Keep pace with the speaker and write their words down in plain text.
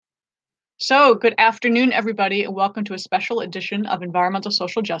So, good afternoon, everybody, and welcome to a special edition of Environmental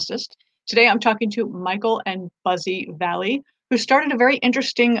Social Justice. Today, I'm talking to Michael and Buzzy Valley, who started a very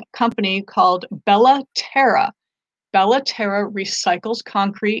interesting company called Bella Terra. Bella Terra recycles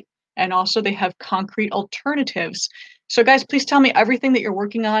concrete, and also they have concrete alternatives. So, guys, please tell me everything that you're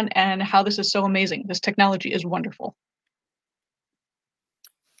working on and how this is so amazing. This technology is wonderful.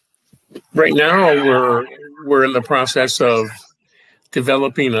 Right now, we're in the process of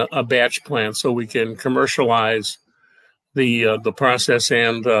developing a batch plant so we can commercialize the process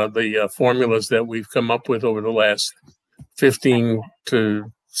and the formulas that we've come up with over the last 15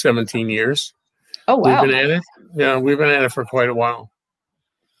 to 17 years. Oh, wow. We've been at it. Yeah, we've been at it for quite a while.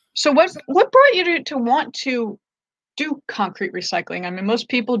 So what brought you to want to do concrete recycling? I mean, most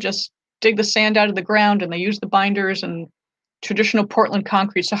people just dig the sand out of the ground and they use the binders and traditional Portland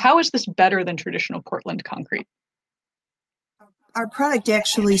concrete. So how is this better than traditional Portland concrete? Our product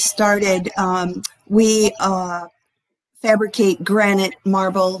actually started, we fabricate granite,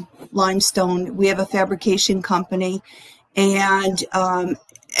 marble, limestone. We have a fabrication company. And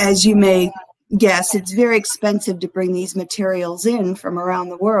as you may guess, it's very expensive to bring these materials in from around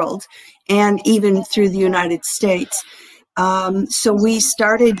the world and even through the United States. So we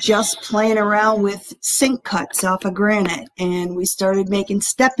started just playing around with sink cuts off of granite, and we started making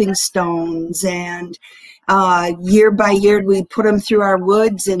stepping stones, and year by year we put them through our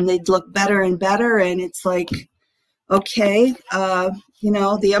woods and they'd look better and better. And it's like, okay,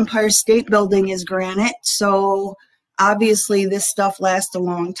 the Empire State Building is granite, so obviously this stuff lasts a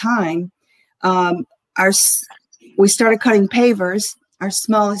long time. We started cutting pavers. Our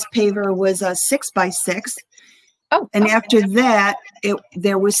smallest paver was a 6x6. Oh, and after that,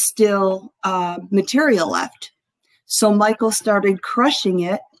 there was still material left. So Michael started crushing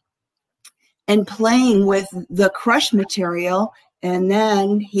it and playing with the crushed material, and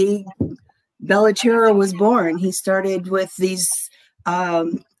then Bella Terra was born. He started with these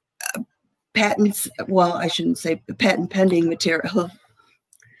patents. Well, I shouldn't say patent pending material.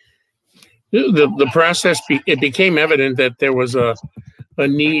 The process, it became evident that there was a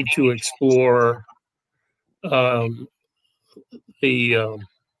need to explore the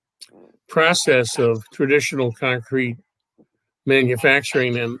process of traditional concrete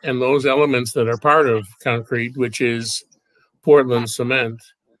manufacturing and those elements that are part of concrete, which is Portland cement.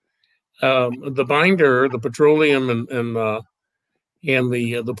 The binder, the petroleum, and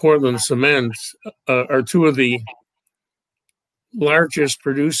the Portland cement are two of the largest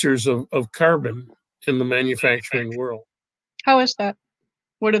producers of carbon in the manufacturing world. how is that?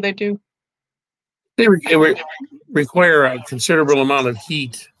 What do they do? They require a considerable amount of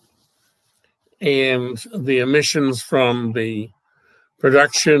heat, and the emissions from the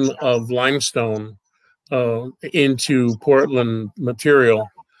production of limestone into Portland material,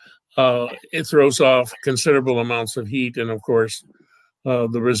 it throws off considerable amounts of heat, and of course,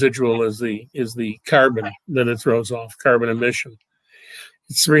 the residual is the carbon that it throws off, carbon emission.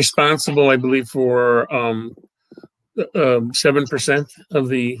 It's responsible, I believe, for 7% of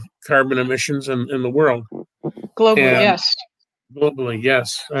the carbon emissions in the world. Globally, yes. Globally,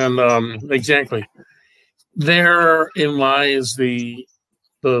 yes. And exactly. Therein lies the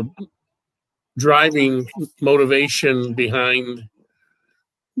driving motivation behind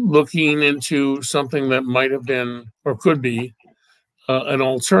looking into something that might have been or could be an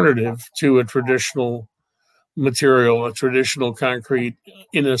alternative to a traditional material, a traditional concrete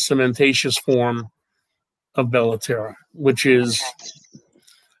in a cementatious form of Bella Terra, which has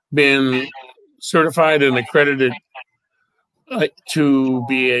been certified and accredited to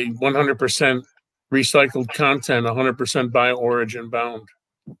be a 100% recycled content, 100% bio-origin bound.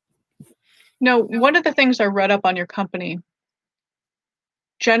 No, one of the things I read up on your company,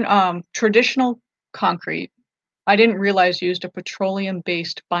 traditional concrete, I didn't realize used a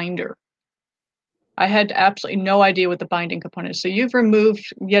petroleum-based binder. I had absolutely no idea what the binding component is. So you've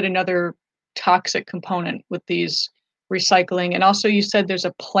removed yet another toxic component with these recycling. And also you said there's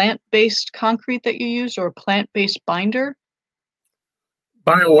a plant-based concrete that you use, or a plant-based binder?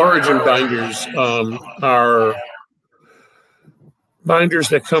 Bio-origin binders are binders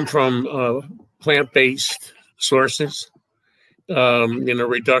that come from plant-based sources in a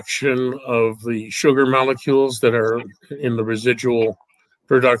reduction of the sugar molecules that are in the residual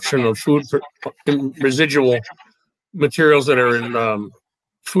production of food, residual materials that are in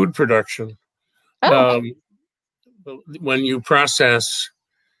food production. Oh. When you process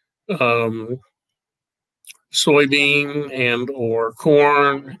soybean and or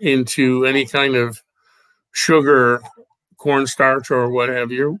corn into any kind of sugar, cornstarch or what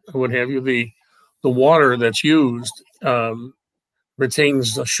have you, the water that's used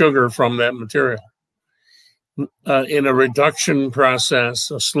retains the sugar from that material. In a reduction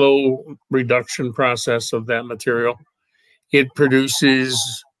process, a slow reduction process of that material, it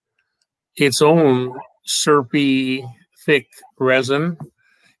produces its own syrupy, thick resin.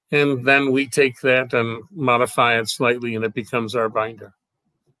 And then we take that and modify it slightly, and it becomes our binder.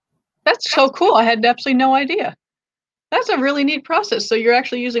 That's so cool. I had absolutely no idea. That's a really neat process. So you're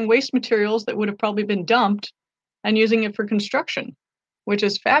actually using waste materials that would have probably been dumped and using it for construction, which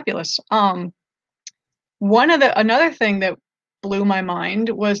is fabulous. Another thing that blew my mind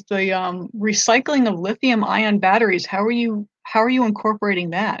was the recycling of lithium-ion batteries. How are you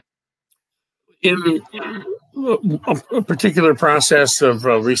incorporating that? In a particular process of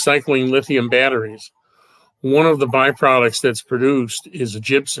recycling lithium batteries, one of the byproducts that's produced is a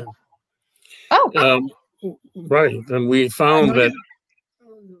gypsum. Oh, right. And we found that,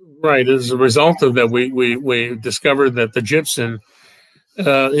 right, as a result of that, we discovered that the gypsum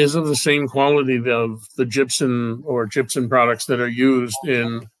is of the same quality of the gypsum or gypsum products that are used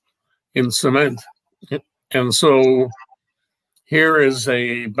in cement. And so here is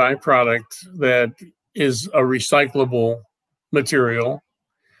a byproduct that is a recyclable material,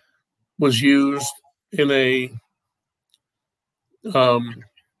 was used in a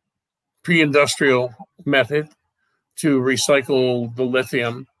pre-industrial method to recycle the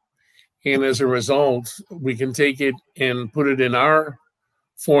lithium. And as a result, we can take it and put it in our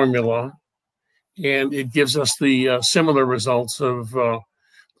formula, and it gives us the similar results of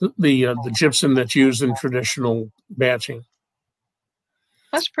the gypsum that's used in traditional batching.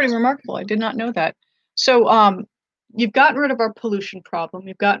 that's pretty remarkable. I did not know that. So you've gotten rid of our pollution problem.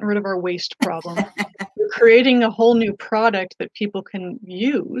 You've gotten rid of our waste problem. You're creating a whole new product that people can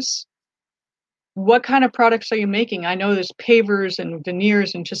use. What kind of products are you making? I know there's pavers and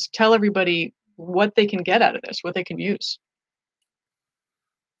veneers, and just tell everybody what they can get out of this, what they can use.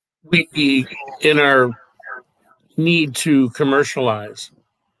 We, in our need to commercialize,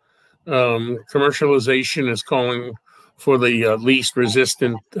 commercialization is calling for the least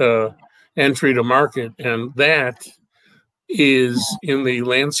resistant entry to market, and that is in the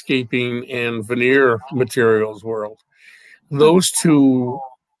landscaping and veneer materials world. Those two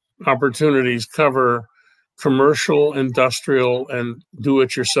opportunities cover commercial, industrial, and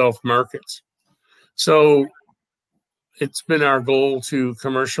do-it-yourself markets. So it's been our goal to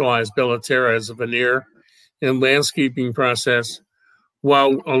commercialize Bellaterra as a veneer and landscaping process,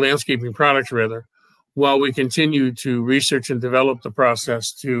 while a landscaping product rather, while we continue to research and develop the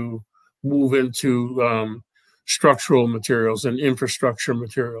process to move into structural materials and infrastructure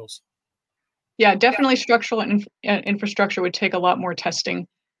materials. Yeah, definitely structural and infrastructure would take a lot more testing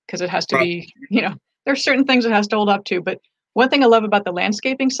because it has to be, there's certain things it has to hold up to. But one thing I love about the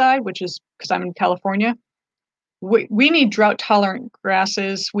landscaping side, which is because I'm in California, we need drought tolerant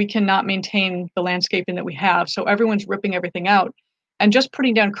grasses. We cannot maintain the landscaping that we have. So everyone's ripping everything out and just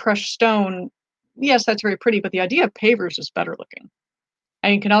putting down crushed stone. Yes, that's very pretty, but the idea of pavers is better looking.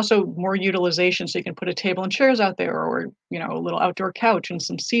 And you can also more utilization. So you can put a table and chairs out there, or, a little outdoor couch and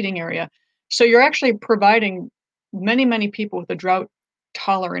some seating area. So you're actually providing many, many people with a drought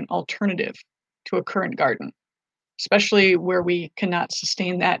tolerant alternative to a current garden, especially where we cannot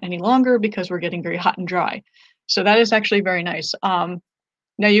sustain that any longer because we're getting very hot and dry. So that is actually very nice. Now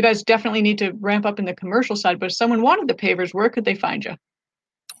you guys definitely need to ramp up in the commercial side, but if someone wanted the pavers, where could they find you?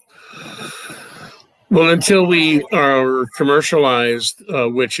 Well, until we are commercialized,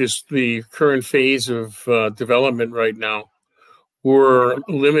 which is the current phase of development right now, we're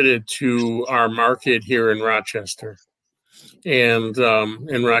limited to our market here in Rochester and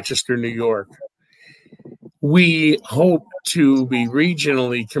in Rochester, New York. We hope to be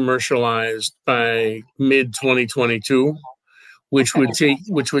regionally commercialized by mid-2022, which would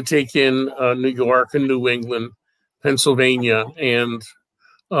take in New York and New England, Pennsylvania, and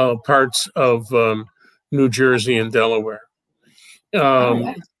parts of New Jersey and Delaware.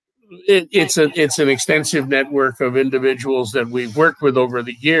 It's an extensive network of individuals that we've worked with over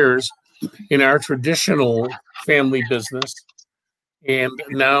the years in our traditional family business. And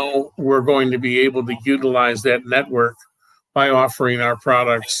now we're going to be able to utilize that network by offering our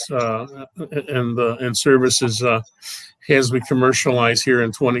products and services as we commercialize here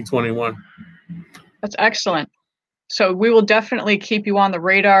in 2021. That's excellent. So we will definitely keep you on the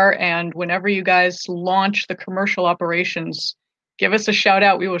radar. And whenever you guys launch the commercial operations, give us a shout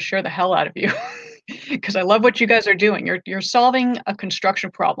out. We will share the hell out of you because I love what you guys are doing. You're solving a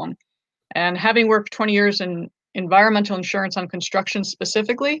construction problem. And having worked 20 years in environmental insurance on construction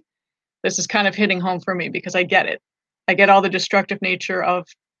specifically, this is kind of hitting home for me because I get it. I get all the destructive nature of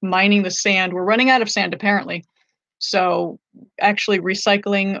mining the sand. We're running out of sand apparently. So actually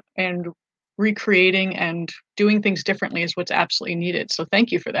recycling and recreating and doing things differently is what's absolutely needed. So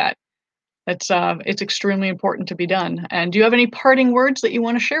thank you for that. It's extremely important to be done. And do you have any parting words that you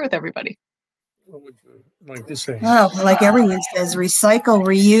want to share with everybody? What would you like to say? Oh, like everyone says, recycle,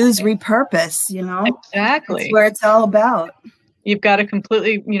 reuse, repurpose, Exactly. That's where it's all about. You've got to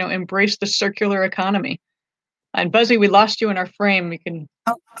completely, embrace the circular economy. And Buzzy, we lost you in our frame. We can.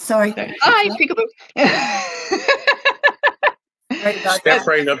 Oh, sorry. Hi, peekaboo. Step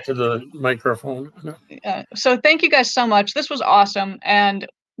right up to the microphone. So thank you guys so much. This was awesome. And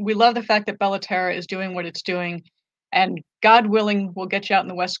we love the fact that Bellaterra is doing what it's doing. And God willing, we'll get you out in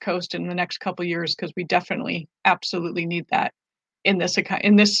the West Coast in the next couple of years, because we definitely, absolutely need that in this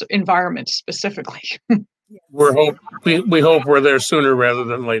environment specifically. We hope we're there sooner rather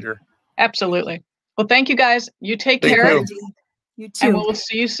than later. Absolutely. Well, thank you guys. You take care. You too. And we'll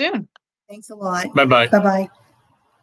see you soon. Thanks a lot. Bye-bye. Bye-bye.